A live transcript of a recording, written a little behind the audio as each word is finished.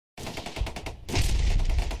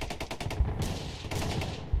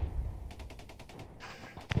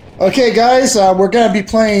Okay, guys, we're going to be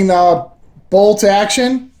playing Bolt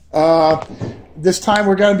Action. This time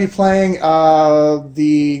we're going to be playing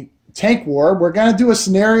the Tank War. We're going to do a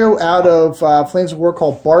scenario out of Flames of War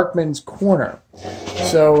called Barkmann's Corner.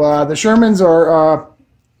 So the Shermans are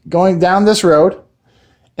going down this road,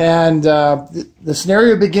 and the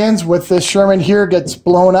scenario begins with this Sherman here gets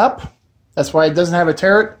blown up. That's why it doesn't have a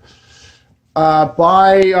turret,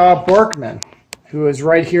 by Barkmann, who is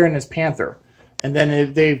right here in his Panther. And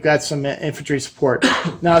then they've got some infantry support.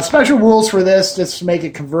 Now, special rules for this, just to make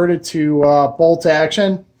it converted to bolt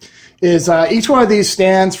action, is each one of these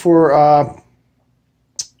stands for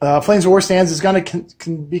Flames of War stands is going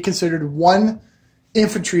to be considered one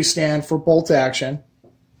infantry stand for bolt action,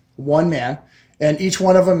 one man, and each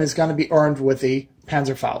one of them is going to be armed with a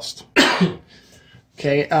Panzerfaust.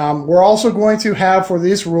 Okay, we're also going to have for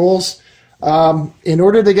these rules, in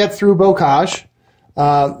order to get through bocage,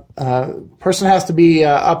 person has to be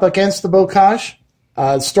up against the bocage,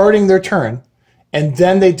 starting their turn, and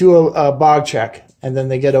then they do a bog check, and then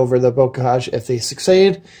they get over the bocage if they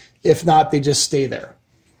succeed. If not, they just stay there,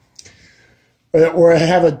 or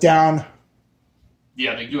have a down.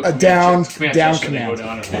 Yeah, they do a down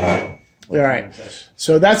command. All right,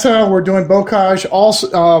 so that's how we're doing bocage.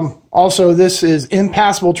 Also, this is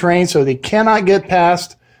impassable terrain, so they cannot get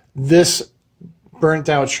past this burnt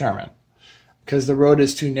out Sherman, because the road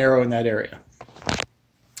is too narrow in that area.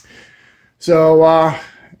 So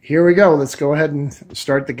here we go. Let's go ahead and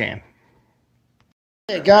start the game.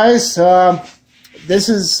 Okay, guys, this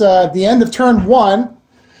is the end of turn one.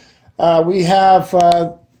 We have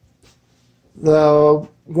the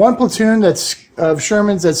one platoon of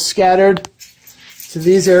Shermans that's scattered to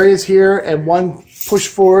these areas here, and one pushed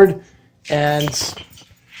forward and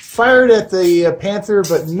fired at the Panther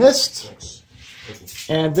but missed.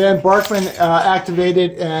 And then Barkmann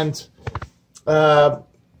activated and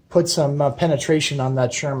put some penetration on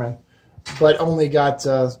that Sherman, but only got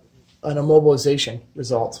an immobilization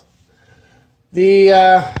result.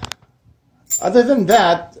 Other than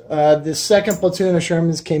that, the second platoon of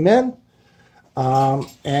Shermans came in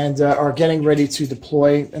and are getting ready to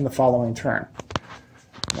deploy in the following turn.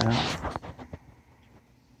 Now,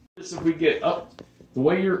 if we get up, the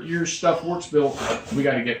way your stuff works, Bill, we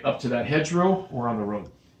got to get up to that hedgerow or on the road.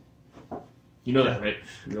 You know that, right?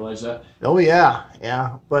 You realize that? Oh yeah,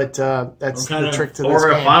 yeah. But that's the trick to this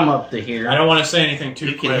Or if game. I'm up to here, I don't want to say anything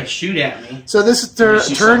too quick. You can shoot at me. So this is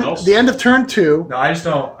the end of turn two. No, I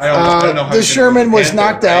don't know how the Sherman was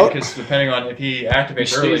knocked out, because depending on if he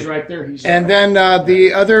activates He early. stays right there. He's and then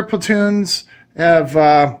the other platoons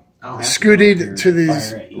have scooted to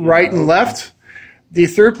the right and left. The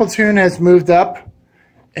third platoon has moved up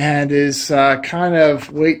and is kind of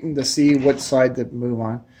waiting to see what side to move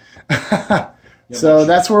on. So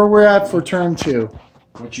that's where we're at for turn two.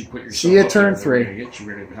 Once you put yourself See you at up turn there, three. Get you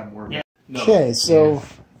ready to have more. Yeah. No. Okay, so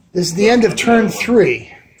this is the end of turn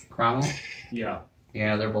three. Cromwell? Yeah.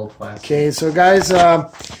 Yeah, they're both fast. Okay, so guys,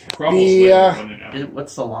 What's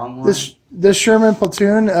the long one? this Sherman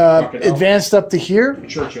platoon advanced up to here,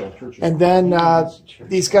 Churchill. and then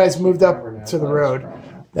these guys moved up to the road.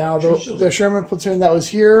 Now the Sherman platoon that was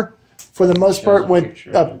here, for the most part, went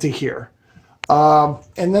up to here, and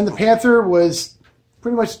then the Panther was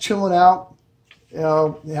pretty much chilling out,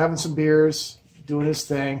 having some beers, doing his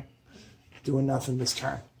thing, doing nothing this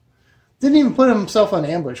turn. Didn't even put himself on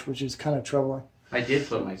ambush, which is kind of troubling. I did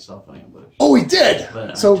put myself on ambush. Oh, he did.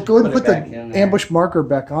 But, so go ahead and put the in ambush marker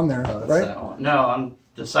back on there, Oh, right? No, I'm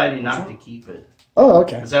deciding not to keep it. Oh,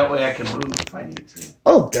 okay. Because that way I can move if I need to.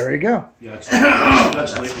 Oh, there you go. Yeah,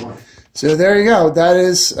 that's late one. So there you go. That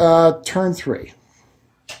is turn three.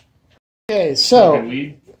 Okay, so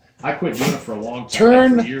I quit doing it for a long time.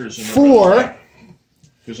 turn for years, and four.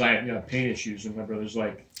 Because I have pain issues, and my brother's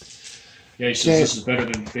like, yeah, he says this is better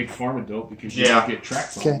than big farming dope because you don't get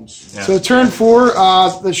track problems. Okay. So turn four,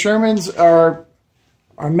 the Shermans are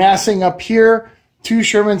massing up here. Two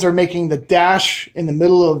Shermans are making the dash in the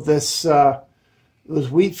middle of this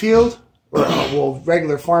wheat field, or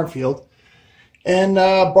regular farm field. And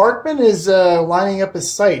Barkmann is lining up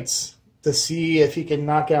his sights to see if he can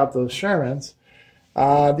knock out those Shermans.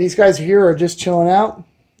 These guys here are just chilling out.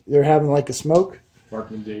 They're having like a smoke.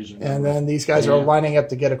 Barkmann days. And then these guys are lining up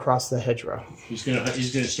to get across the hedgerow. He's gonna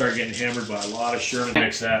start getting hammered by a lot of Sherman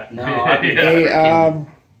mix that. No,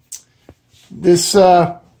 this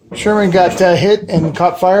Sherman got hit and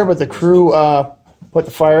caught fire, but the crew put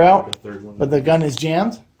the fire out. But the gun is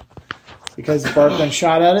jammed because Barkmann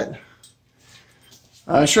shot at it.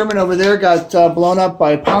 Sherman over there got blown up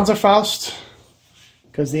by Panzerfaust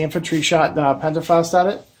because the infantry shot Panzerfaust at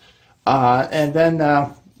it. And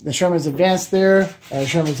then The Sherman's advanced there.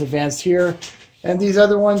 Sherman's advanced here. And these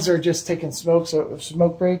other ones are just taking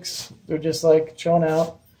smoke breaks. They're just like chilling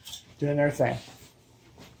out, doing their thing.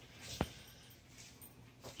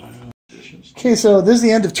 Okay, so this is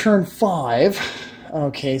the end of turn 5.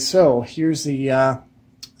 Okay, so here's the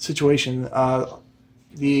situation.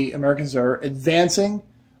 The Americans are advancing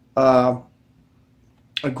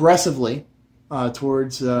aggressively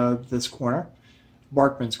towards this corner,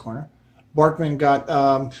 Barkmann's corner. Barkmann got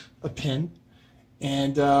a pin,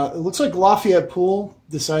 and it looks like Lafayette Poole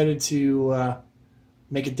decided to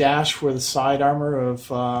make a dash for the side armor of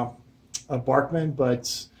Barkmann,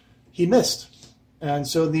 but he missed. And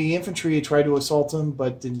so the infantry tried to assault him,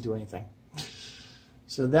 but didn't do anything.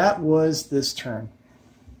 So that was this turn.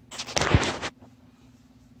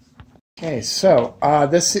 Okay, so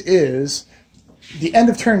this is the end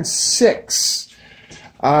of turn 6.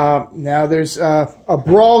 Now there's a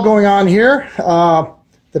brawl going on here.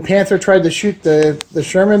 The Panther tried to shoot the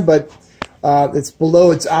Sherman, but it's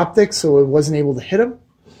below its optics, so it wasn't able to hit him.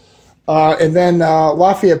 And then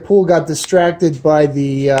Lafayette Poole got distracted by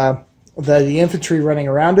the infantry running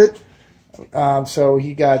around it, so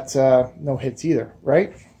he got no hits either,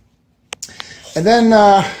 right? And then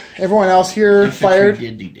everyone else here fired.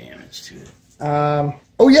 Did do damage to it.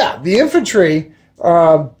 Oh yeah, the infantry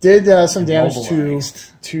did some damage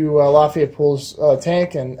to Lafayette Poole's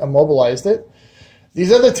tank and immobilized it.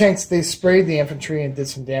 These other tanks, they sprayed the infantry and did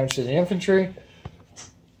some damage to the infantry.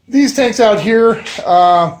 These tanks out here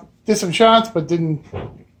did some shots, but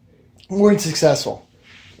weren't successful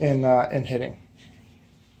in hitting.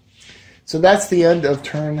 So that's the end of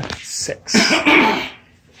turn 6.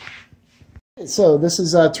 So this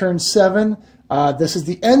is turn 7. This is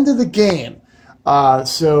the end of the game.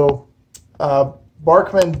 So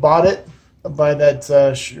Barkmann bought it by that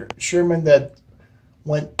Sherman that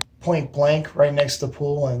went point blank right next to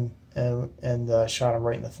Poole and shot him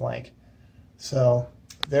right in the flank. So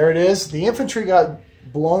there it is. The infantry got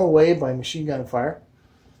blown away by machine gun fire.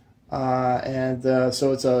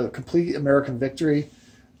 So it's a complete American victory.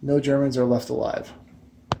 No Germans are left alive.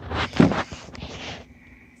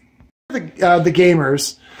 The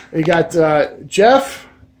gamers. We got Jeff,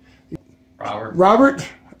 Robert,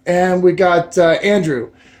 and we got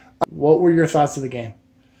Andrew. What were your thoughts of the game?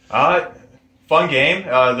 Fun game.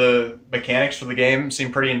 The mechanics for the game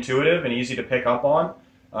seem pretty intuitive and easy to pick up on.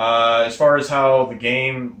 As far as how the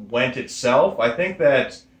game went itself, I think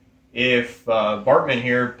that if Barkmann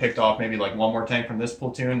here picked off maybe like one more tank from this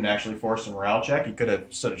platoon and actually forced a morale check, he could have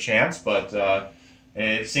stood a chance. But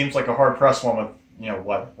it seems like a hard-pressed one with,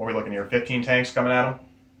 what are we looking here, 15 tanks coming at him?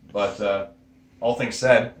 But all things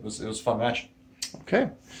said, it was a fun match. Okay.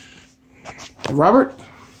 Robert?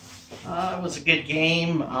 It was a good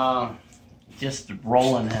game. Just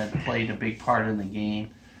Roland had played a big part in the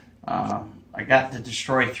game. I got to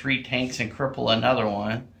destroy 3 tanks and cripple another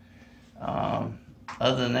one.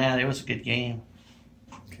 Other than that, it was a good game.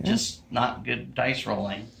 Okay. Just not good dice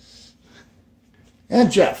rolling.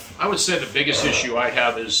 And Jeff? I would say the biggest issue I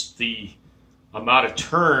have is the amount of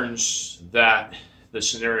turns that the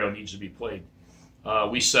scenario needs to be played.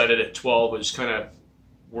 We set it at 12. It kind of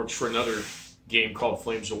works for another game called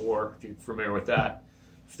Flames of War, if you're familiar with that.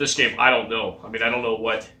 For this game, I don't know. I mean, I don't know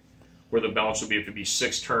where the balance would be. If it'd be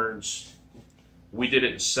 6 turns. We did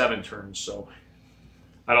it in 7 turns, so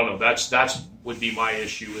I don't know. That's would be my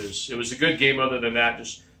issue. Is it was a good game other than that,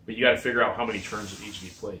 but you got to figure out how many turns it needs to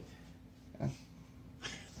be played.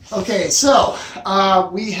 Okay, so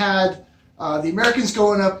we had the Americans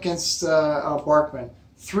going up against Barkmann.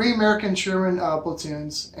 3 American Sherman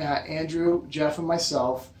platoons, Andrew, Jeff, and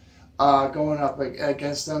myself, going up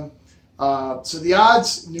against them. So the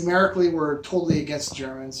odds numerically were totally against the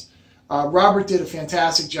Germans. Robert did a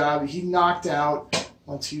fantastic job. He knocked out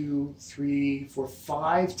 1, 2, 3, 4,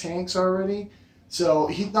 5 tanks already. So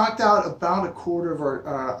he knocked out about a quarter of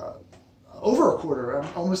our, over a quarter,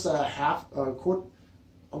 almost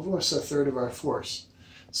almost a third of our force.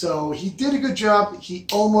 So he did a good job. He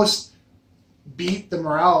almost beat the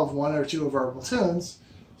morale of 1 or 2 of our platoons.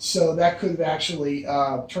 So that could have actually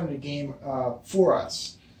turned the game for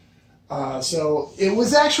us. So it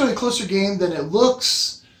was actually a closer game than it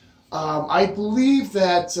looks. I believe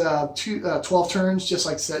that 12 turns, just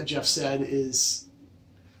like Jeff said, is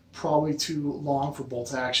probably too long for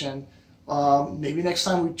bolt action. Maybe next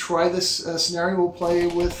time we try this scenario, we'll play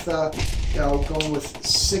with going with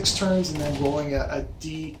 6 turns and then rolling a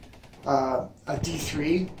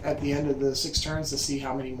D3 at the end of the 6 turns to see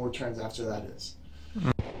how many more turns after that is.